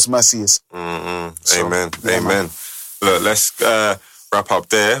that's what God's mercy is. So, Amen. Yeah, Amen. man. Look, let's wrap up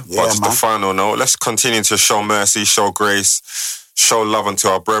there. But just a final note, let's continue to show mercy, show grace, show love unto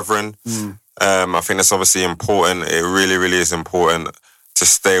our brethren. I think that's obviously important. It really, really is important to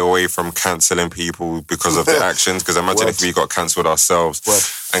stay away from cancelling people because of their actions. Because imagine if we got cancelled ourselves.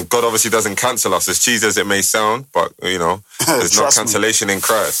 And God obviously doesn't cancel us, as cheesy as it may sound, but, there's no cancellation in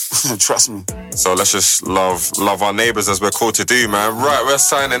Christ. Trust me. So let's just love our neighbours as we're called to do, man. Right, we're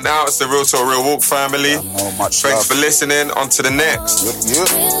signing out. It's the Real Talk, Real Walk family. Thanks for listening. On to the next.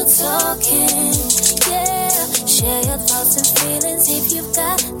 Real talking, yeah. Share your thoughts and feelings if you've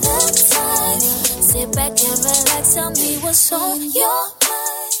got the time. Sit back and relax, tell me what's on your